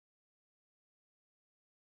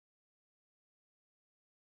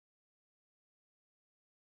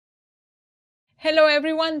Hello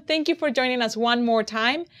everyone, thank you for joining us one more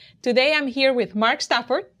time. Today I'm here with Mark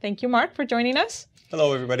Stafford. Thank you, Mark, for joining us.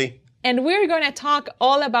 Hello everybody. And we're going to talk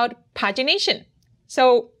all about pagination.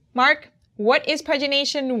 So Mark, what is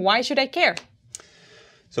pagination? Why should I care?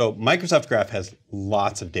 So Microsoft Graph has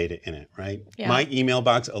lots of data in it, right? Yeah. My email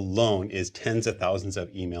box alone is tens of thousands of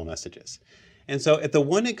email messages. And so at the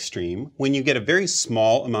one extreme, when you get a very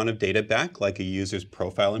small amount of data back, like a user's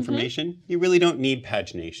profile information, you really don't need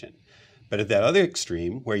pagination. But at that other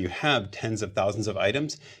extreme, where you have tens of thousands of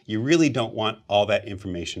items, you really don't want all that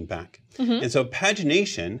information back. And so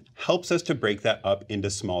pagination helps us to break that up into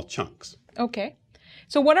small chunks. Okay.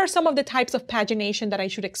 So what are some of the types of pagination that I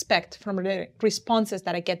should expect from the responses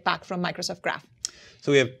that I get back from Microsoft Graph?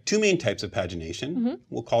 So we have two main types of pagination.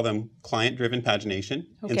 We'll call them client-driven pagination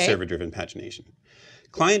and server-driven pagination.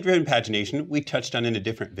 Client-driven pagination we touched on in a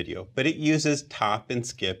different video, but it uses top and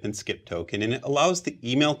skip token, and it allows the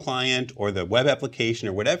email client or the web application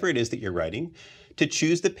or whatever it is that you're writing to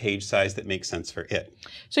choose the page size that makes sense for it.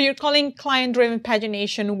 So you're calling client-driven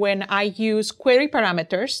pagination when I use query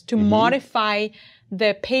parameters to modify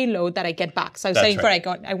the payload that I get back. So I was saying right.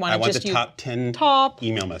 I want to just the use top 10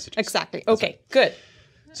 email messages. Exactly. Okay, good.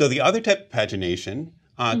 So the other type of pagination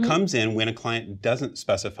comes in when a client doesn't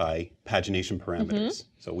specify pagination parameters.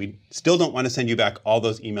 So we still don't want to send you back all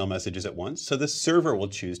those email messages at once. So the server will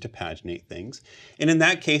choose to paginate things. And in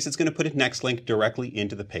that case, it's going to put a next link directly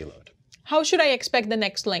into the payload. How should I expect the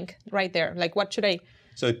next link right there? Like what should I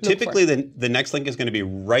So typically the next link is going to be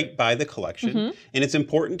right by the collection. And it's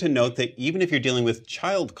important to note that even if you're dealing with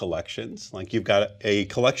child collections, like you've got a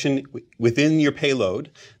collection within your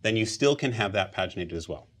payload, then you still can have that paginated as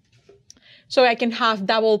well. So I can have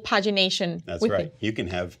double pagination. That's right. You can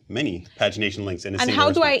have many pagination links in a single And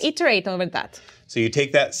how do I response. iterate over that? So you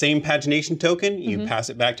take that same pagination token, you pass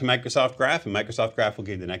it back to Microsoft Graph, and Microsoft Graph will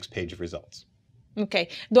give you the next page of results. Okay.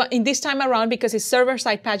 In this time around, because it's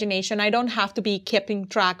server-side pagination, I don't have to be keeping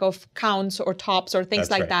track of counts or tops or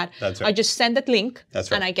things like that. That's right. I just send that link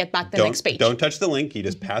and I get back the next page. Don't touch the link. You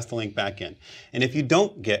just pass the link back in. And if you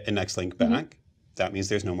don't get a next link back, that means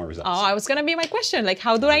there's no more results. Oh, I was going to be my question. Like,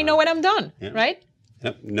 how do I know when I'm done, right?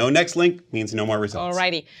 Yep. No next link means no more results.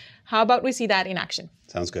 Alrighty. How about we see that in action?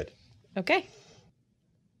 Sounds good. Okay.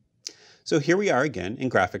 So here we are again in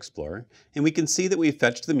Graph Explorer, and we can see that we've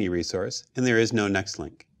fetched the Me resource, and there is no next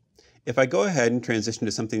link. If I go ahead and transition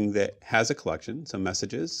to something that has a collection, so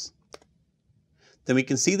messages, then we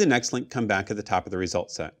can see the next link come back at the top of the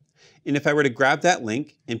result set. And if I were to grab that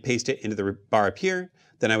link and paste it into the bar up here,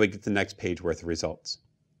 then I would get the next page worth of results.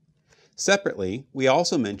 Separately, we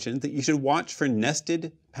also mentioned that you should watch for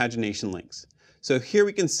nested pagination links. So here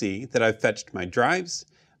we can see that I've fetched my drives,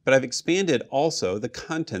 but I've expanded also the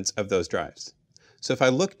contents of those drives. So if I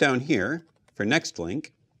look down here for next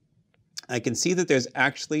link, I can see that there's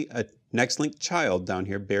actually a next link child down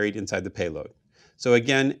here buried inside the payload. So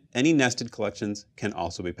again, any nested collections can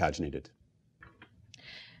also be paginated.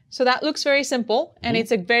 So that looks very simple, and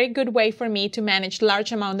it's a very good way for me to manage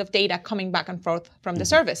large amount of data coming back and forth from the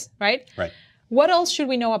service, right? Right. What else should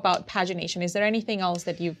we know about pagination? Is there anything else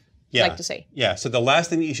that you'd like to say? Yeah, so the last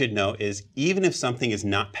thing that you should know is even if something is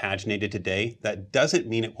not paginated today, that doesn't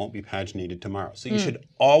mean it won't be paginated tomorrow. So you should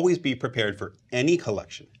always be prepared for any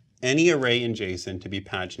collection, any array in JSON to be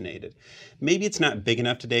paginated. Maybe it's not big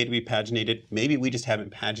enough today to be paginated. Maybe we just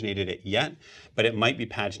haven't paginated it yet, but it might be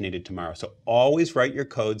paginated tomorrow. So always write your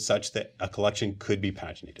code such that a collection could be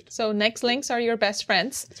paginated. So next links are your best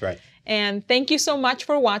friends. That's right. And thank you so much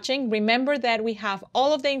for watching. Remember that we have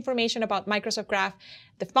all of the information about Microsoft Graph,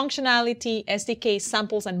 the functionality, SDK,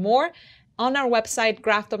 samples, and more on our website,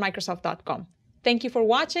 graph.microsoft.com. Thank you for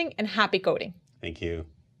watching and happy coding. Thank you.